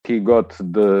he got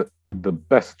the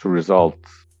best result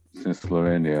since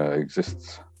Slovenia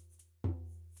exists.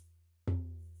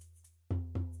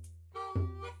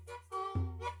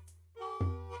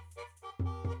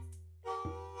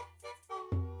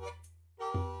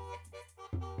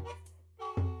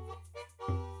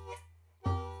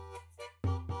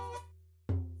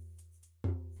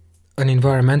 An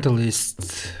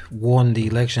environmentalist won the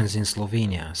elections in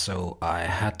Slovenia, so I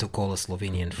had to call a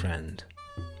Slovenian friend.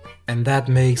 And that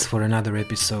makes for another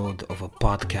episode of a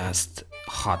podcast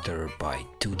hotter by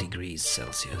 2 degrees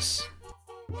Celsius.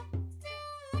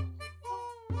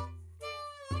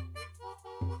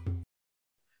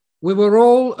 We were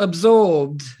all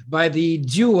absorbed by the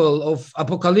duel of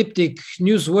apocalyptic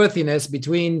newsworthiness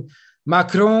between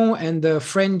Macron and the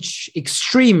French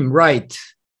extreme right.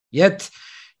 Yet,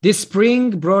 this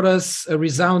spring brought us a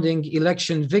resounding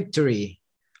election victory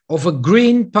of a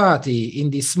green party in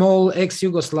the small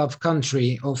ex-Yugoslav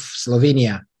country of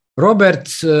Slovenia. Robert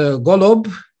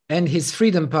Golob and his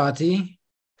Freedom Party,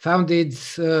 founded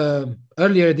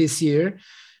earlier this year,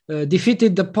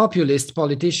 defeated the populist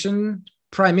politician,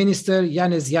 Prime Minister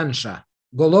Janez Jansa.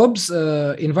 Golob's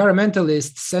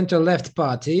environmentalist center-left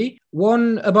party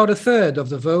won about a third of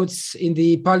the votes in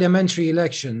the parliamentary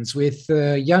elections, with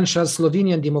Jansa's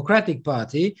Slovenian Democratic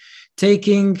Party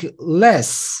taking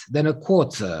less than a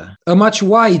quarter, a much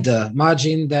wider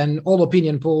margin than all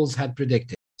opinion polls had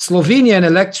predicted. Slovenian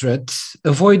electorate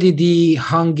avoided the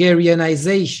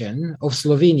Hungarianisation of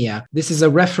Slovenia. This is a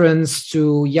reference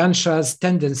to Jansa's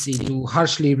tendency to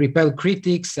harshly repel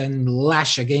critics and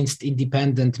lash against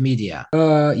independent media.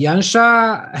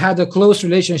 Jansa had a close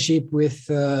relationship with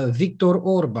Viktor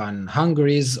Orban,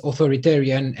 Hungary's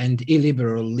authoritarian and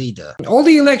illiberal leader. All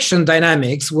the election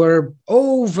dynamics were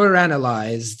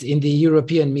overanalyzed in the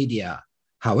European media.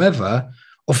 However,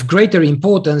 of greater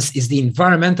importance is the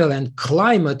environmental and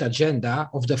climate agenda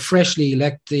of the freshly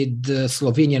elected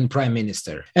Slovenian prime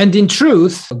minister. And in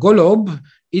truth, Golob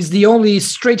is the only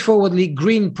straightforwardly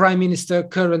green prime minister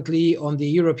currently on the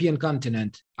European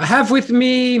continent. I have with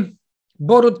me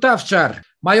Borut Tavcar,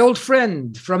 my old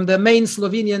friend from the main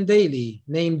Slovenian daily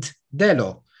named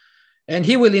Delo. And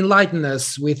he will enlighten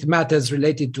us with matters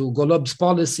related to Golob's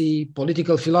policy,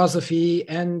 political philosophy,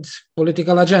 and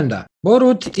political agenda.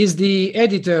 Borut is the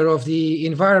editor of the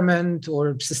environment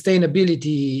or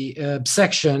sustainability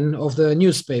section of the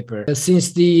newspaper.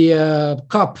 Since the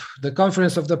COP, the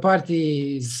Conference of the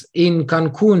Parties in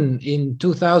Cancun in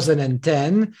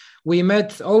 2010, we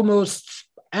met almost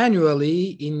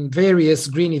annually in various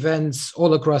green events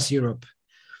all across Europe.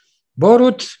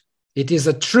 Borut, it is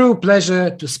a true pleasure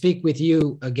to speak with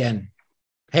you again.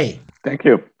 Hey. Thank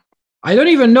you. I don't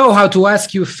even know how to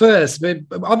ask you first, but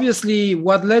obviously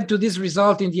what led to this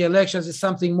result in the elections is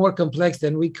something more complex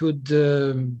than we could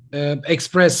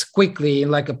express quickly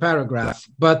in like a paragraph.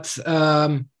 But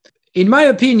in my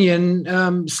opinion,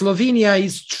 Slovenia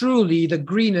is truly the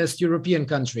greenest European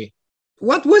country.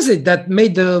 What was it that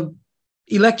made the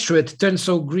electorate turn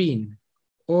so green?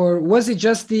 Or was it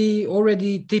just the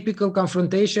already typical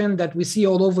confrontation that we see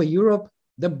all over Europe,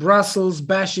 the Brussels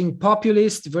bashing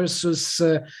populist versus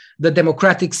the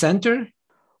democratic center?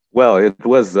 Well, it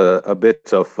was a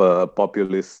bit of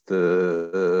populist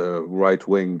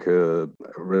right-wing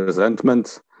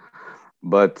resentment.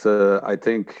 But I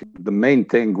think the main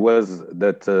thing was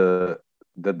that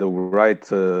the right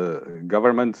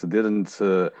government didn't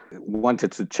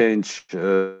wanted to change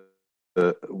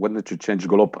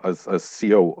Golob as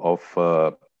CEO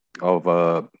of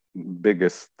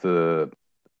biggest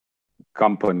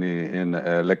company in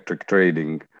electric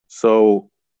trading. So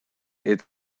it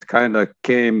kind of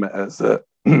came as a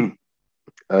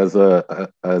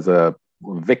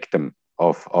victim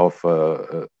of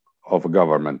a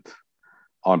government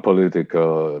on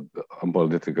political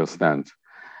stand,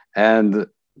 and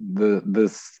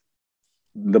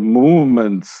the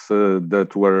movements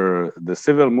that were the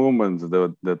civil movements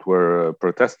that were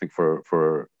protesting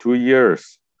for 2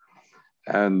 years,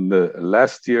 and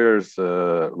last year's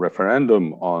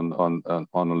referendum on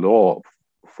a law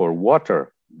for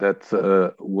water that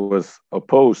was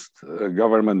opposed a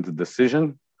government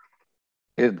decision,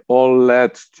 it all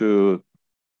led to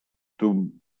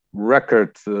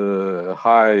record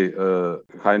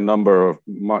high number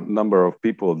of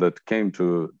people that came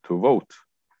to vote.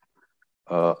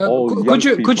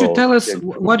 Could you tell us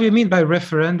what do you mean by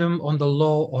referendum on the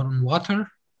law on water?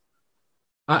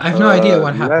 I have no idea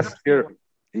what happened.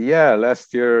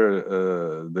 Last year,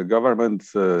 the government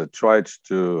tried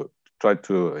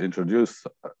to introduce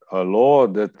a law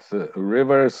that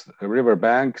river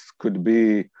banks could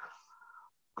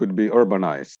could be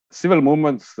urbanized. Civil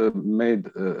movements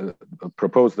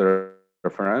proposed a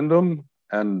referendum,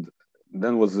 and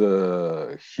then was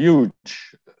a huge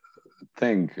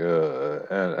thing,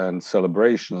 and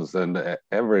celebrations and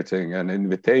everything, and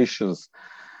invitations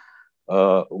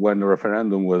when the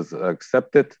referendum was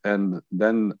accepted, and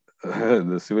then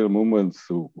the civil movements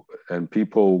and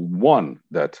people won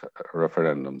that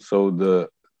referendum. So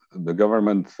the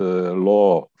government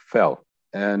law fell,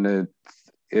 and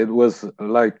it was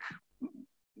like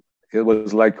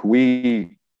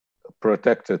we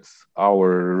protected our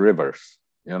rivers.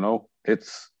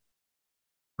 It's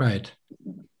right.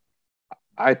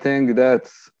 I think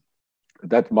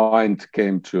that mind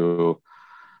came to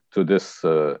this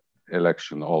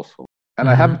election also. And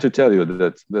I have to tell you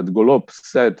that Golob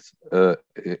said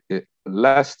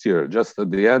last year, just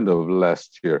at the end of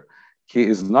last year, he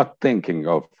is not thinking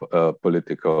of a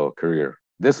political career.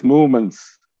 This movement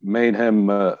made him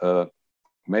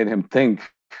think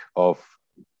of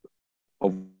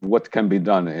what can be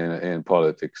done in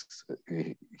politics.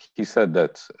 He said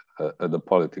that the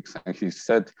politics, and he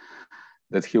said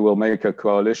that he will make a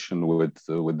coalition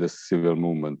with this civil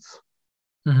movement.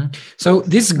 So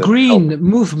this green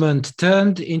movement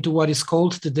turned into what is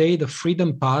called today the Freedom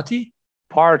Party.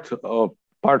 Part of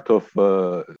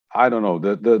I don't know,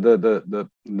 the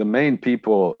main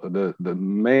people, the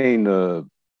main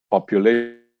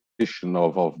population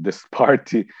of this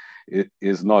party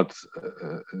is not.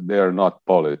 They are not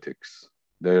politics.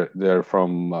 They're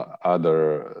from other,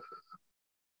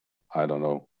 I don't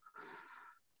know,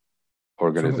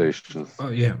 organizations.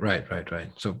 Right.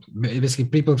 So basically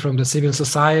people from the civil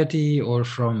society or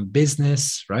from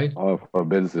business, right? Or for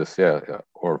business, yeah.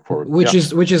 Or for which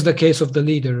is the case of the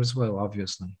leader as well,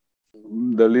 obviously.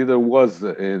 The leader was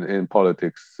in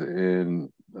politics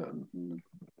in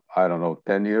I don't know,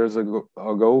 10 years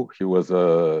ago. He was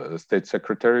a state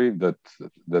secretary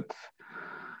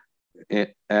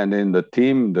and in the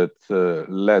team that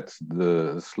led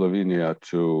the Slovenia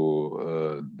to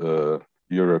the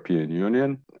European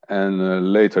Union,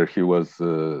 and later he was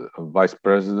vice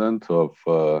president of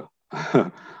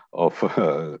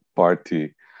party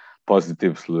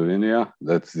Positive Slovenia.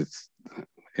 It's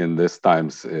in these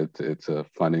times it's a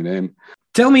funny name.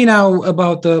 Tell me now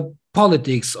about the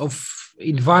politics of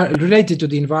related to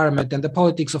the environment and the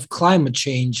politics of climate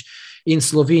change in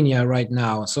Slovenia right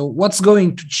now. So what's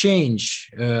going to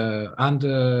change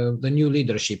under the new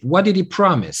leadership? What did he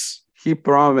promise? He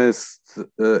promised.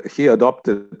 He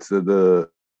adopted the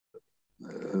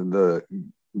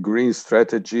green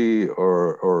strategy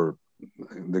or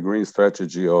the green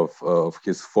strategy of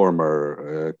his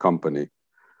former company,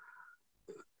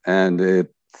 and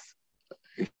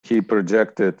he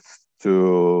projected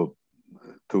to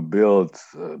build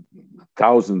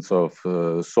thousands of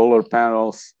solar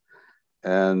panels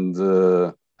and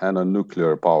a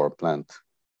nuclear power plant.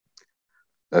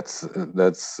 That's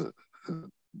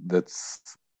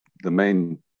the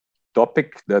main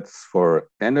topic. That's for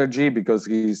energy, because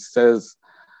he says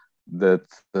that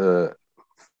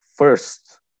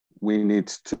first we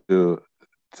need to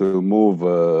move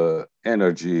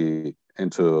energy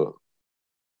into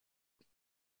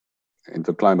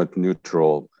climate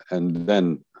neutral, and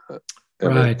then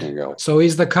everything else. So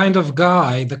he's the kind of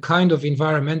guy, the kind of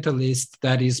environmentalist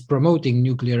that is promoting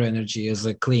nuclear energy as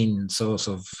a clean source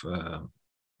of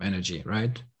energy,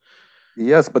 right?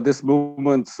 Yes, but this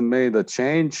movement made a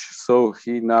change. So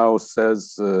he now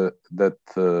says that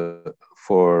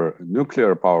for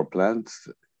nuclear power plants,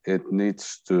 it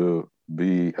needs to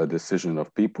be a decision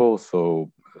of people.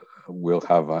 So we'll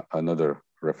have another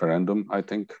referendum, I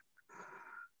think.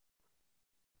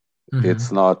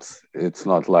 It's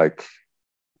not like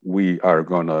we are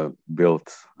gonna build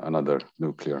another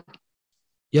nuclear.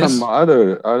 Yes. Some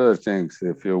other things,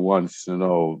 if you want to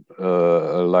know,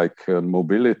 like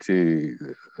mobility.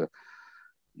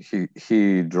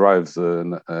 He drives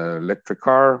an electric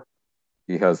car.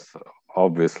 He has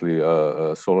obviously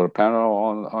a solar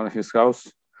panel on his house.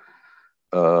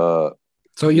 So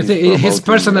you think his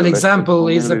personal example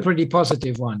is a pretty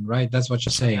positive one, right? That's what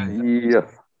you're saying.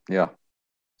 Yeah.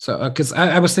 So, because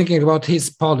I was thinking about his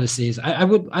policies,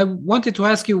 I wanted to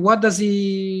ask you, what is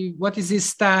his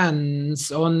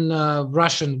stance on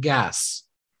Russian gas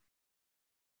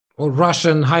or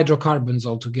Russian hydrocarbons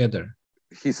altogether?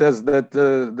 He says that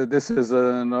this is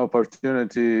an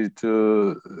opportunity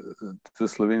to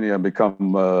Slovenia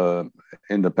become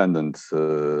independent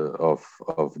of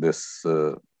this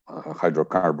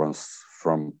hydrocarbons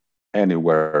from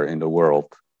anywhere in the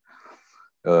world.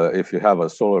 If you have a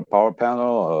solar power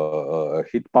panel, a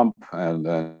heat pump, and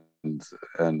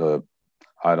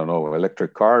I don't know,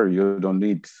 electric car, you don't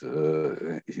need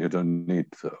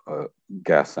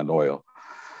gas and oil.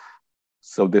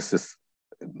 So this is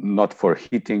not for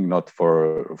heating, not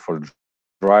for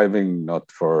driving,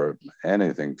 not for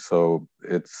anything. So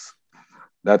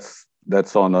that's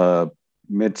on a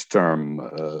midterm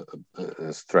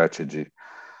strategy.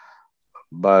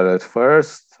 But at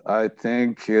first, I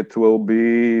think it will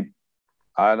be,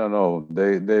 I don't know,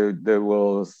 they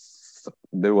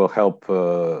will help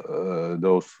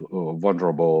those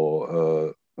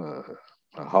vulnerable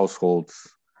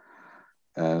households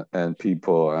and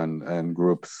people and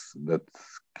groups that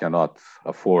cannot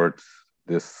afford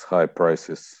this high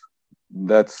prices.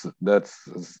 That's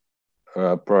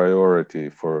a priority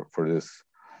for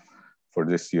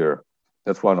this year.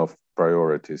 That's one of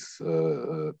priorities.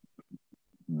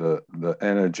 The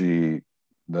energy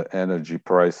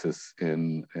prices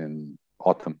in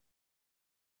autumn.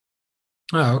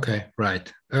 Oh, okay,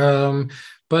 right.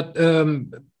 But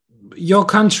your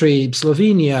country,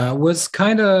 Slovenia, was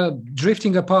kind of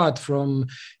drifting apart from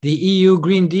the EU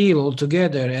Green Deal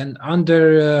altogether, and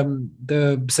under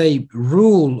the, say,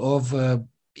 rule of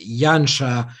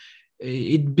Jansa,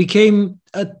 it became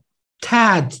a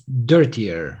tad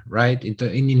dirtier, right?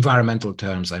 In environmental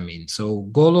terms, I mean. So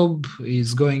Golob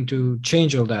is going to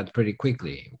change all that pretty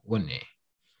quickly, wouldn't he?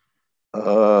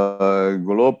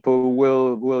 Golob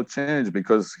will change,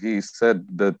 because he said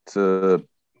that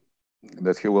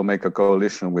he will make a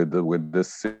coalition with the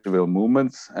civil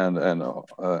movements and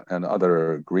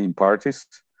other green parties.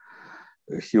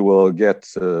 He will get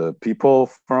people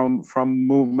from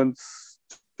movements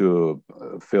to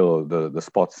fill the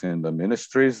spots in the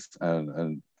ministries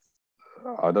and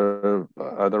other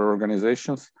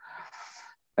organizations,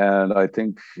 and I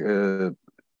think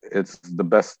it's the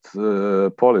best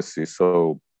policy.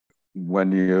 So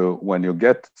when you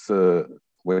get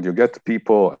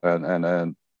people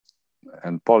and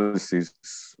policies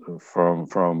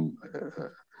from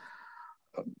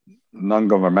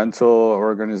non-governmental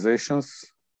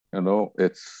organizations,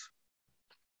 it's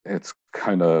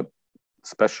kind of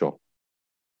special,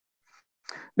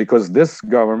 because this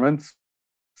government,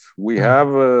 we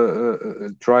have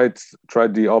tried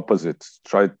the opposite,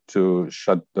 tried to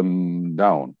shut them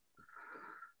down,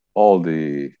 all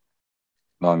the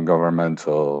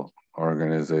non-governmental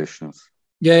organizations.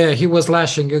 Yeah, he was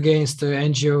lashing against the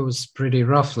NGOs pretty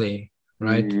roughly,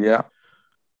 right? Yeah,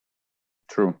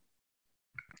 true.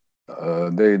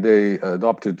 They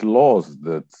adopted laws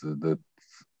that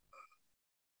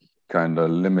kind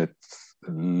of limited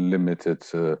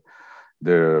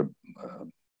their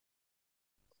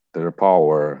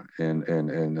power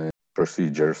in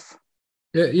procedures.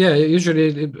 Yeah,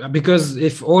 usually, because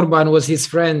if Orban was his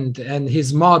friend and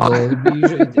his model,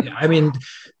 I mean,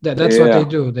 that's what they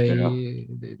do.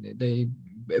 They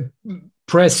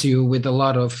press you with a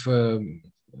lot of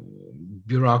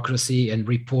bureaucracy and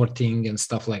reporting and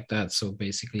stuff like that. So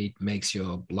basically, it makes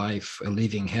your life a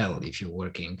living hell if you're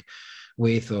working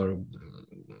with or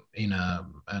in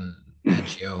an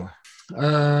NGO.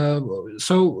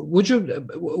 So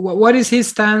what is his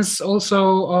stance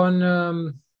also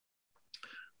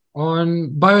on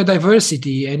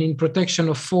biodiversity and in protection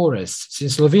of forests,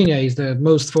 since Slovenia is the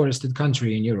most forested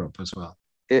country in Europe as well?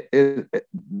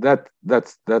 That's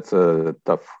a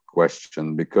tough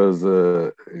question, because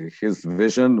his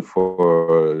vision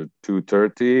for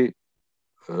 2030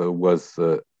 was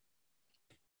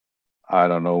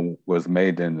was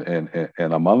made in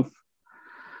a month,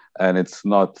 and it's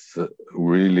not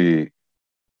really,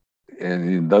 and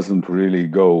it doesn't really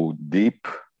go deep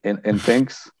in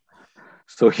things.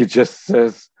 So he just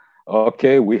says,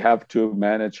 okay, we have to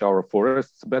manage our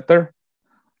forests better.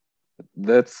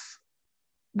 That's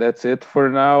it for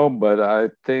now. But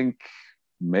I think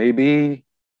maybe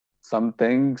some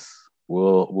things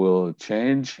will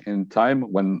change in time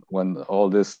when all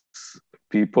these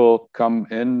people come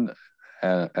in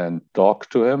and talk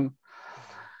to him.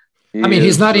 I mean,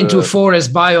 he's not into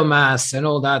forest biomass and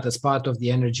all that as part of the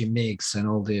energy mix and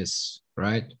all this,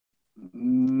 right?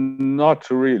 Not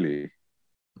really.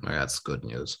 That's good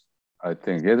news. I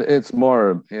think it's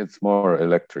more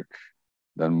electric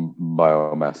than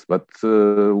biomass. But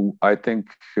I think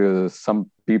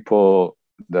some people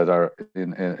that are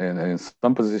in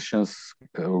some positions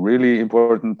really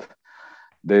important,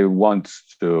 they want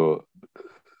to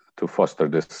foster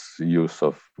this use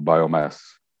of biomass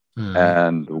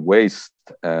and waste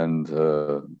and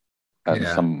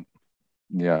some.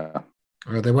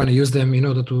 Or they want to use them in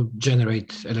order to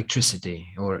generate electricity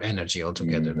or energy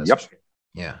altogether. Yep.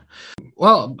 Yeah.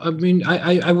 Well, I mean,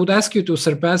 I would ask you to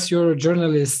surpass your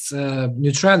journalist's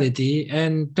neutrality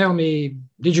and tell me,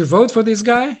 did you vote for this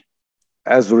guy?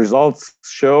 as results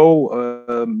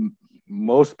show,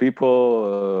 most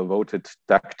people voted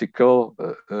tactical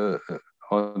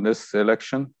on this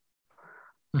election,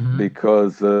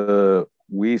 because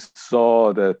we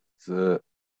saw that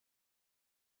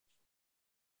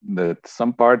that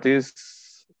some parties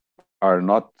are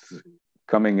not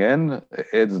coming in.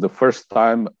 It's the first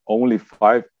time only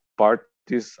 5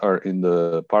 parties are in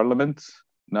the parliament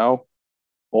now.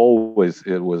 Always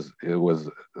it was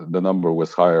the number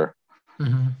was higher.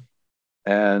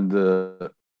 And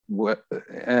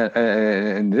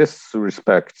in this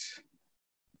respect,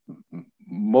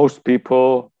 most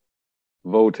people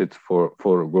voted for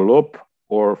Golob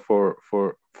or for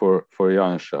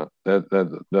Jansa.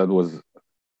 That was,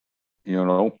 you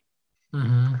know.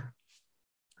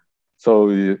 So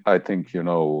I think you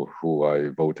know who I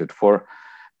voted for,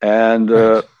 and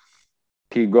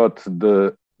he got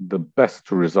the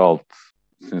best result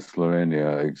since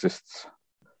Slovenia exists.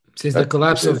 Since the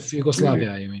collapse of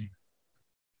Yugoslavia, you mean?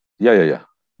 Yeah.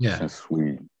 Since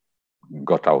we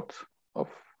got out of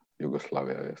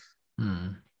Yugoslavia, yes.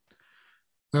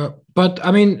 But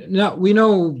I mean, now we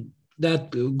know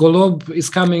that Golob is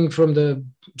coming from the,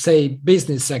 say,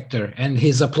 business sector, and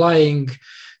he's applying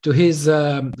to his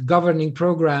governing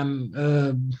program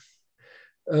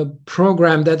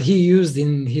that he used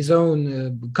in his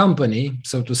own company,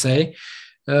 so to say.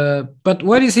 But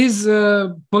what is his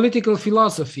political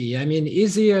philosophy? I mean,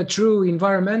 is he a true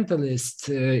environmentalist?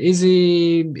 Is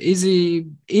he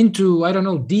into, I don't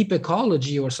know, deep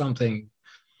ecology or something?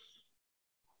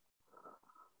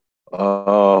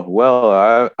 Well,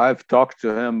 I've talked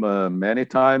to him many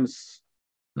times.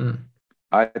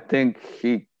 I think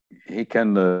he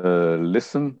can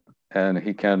listen, and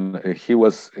he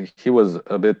was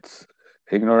a bit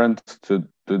ignorant to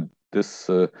this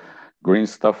green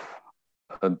stuff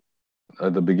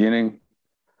at the beginning,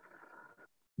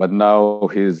 but now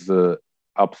he's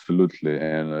absolutely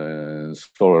in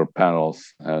solar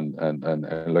panels and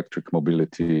electric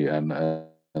mobility and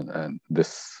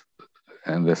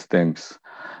these things,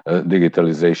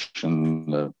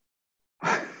 digitalization.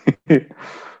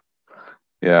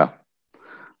 Yeah,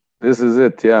 this is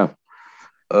it. Yeah.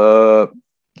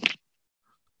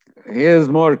 He is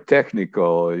more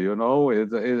technical, you know.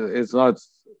 It's not.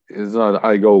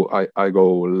 I go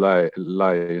lie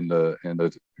in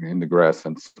the grass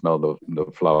and smell the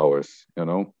flowers, you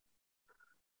know.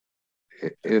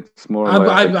 It's more.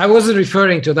 I wasn't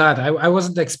referring to that. I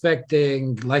wasn't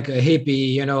expecting like a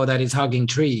hippie, you know, that is hugging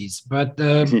trees. But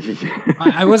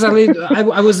I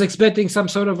was expecting some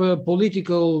sort of a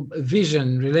political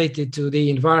vision related to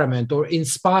the environment or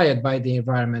inspired by the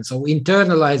environment. So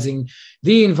internalizing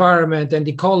the environment and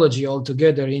ecology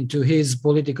altogether into his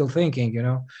political thinking, you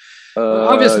know.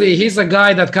 Obviously, he's a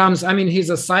guy that comes. I mean, he's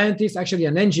a scientist, actually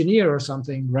an engineer or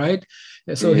something, right?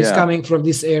 So he's coming from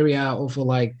this area of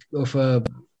a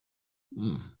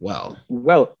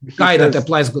guy that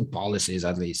applies good policies,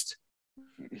 at least.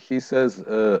 He says,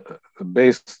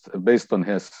 based on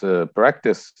his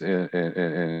practice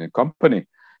in a company,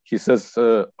 he says,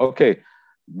 okay,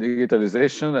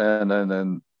 digitalization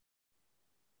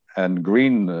and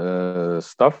green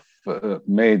stuff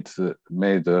made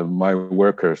my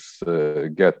workers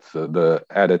get the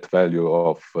added value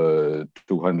of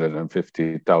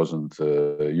 250,000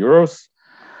 euros.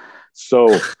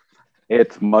 So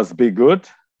it must be good.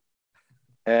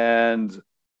 And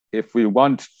if we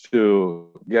want to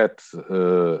get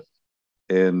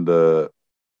in the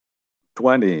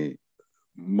 20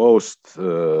 most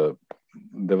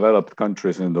developed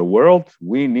countries in the world,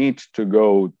 we need to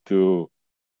go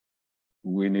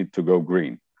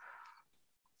green.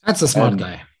 That's a smart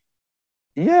guy.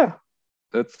 Yeah,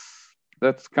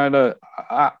 that's kind of.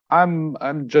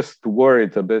 I'm just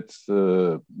worried a bit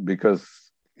because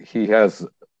he has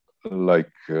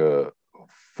like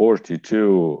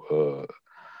 42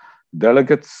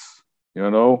 delegates, you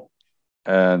know,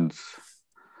 and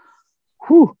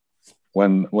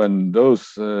when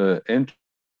those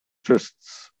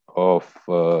interests of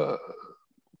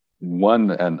one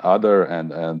and other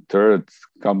and third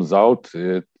comes out,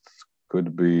 it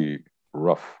could be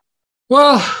rough.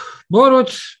 Well,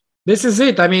 Borut, this is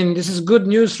it. I mean, this is good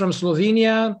news from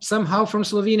Slovenia. Somehow from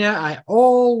Slovenia, I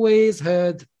always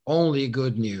heard only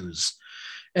good news.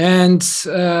 And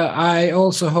I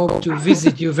also hope to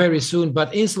visit you very soon,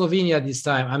 but in Slovenia this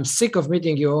time. I'm sick of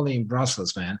meeting you only in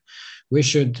Brussels, man. We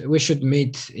should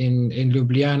meet in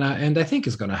Ljubljana, and I think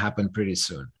it's going to happen pretty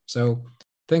soon. So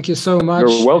thank you so much.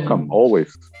 You're welcome,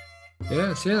 always.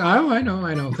 Yes, yeah, I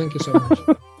know. Thank you so much.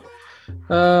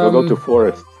 We'll go to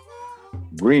forest,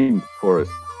 green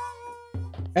forest.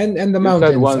 And the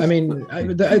mountains. I mean,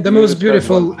 the most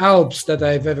beautiful Alps that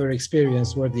I've ever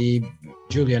experienced were the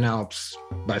Julian Alps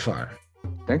by far.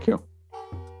 Thank you.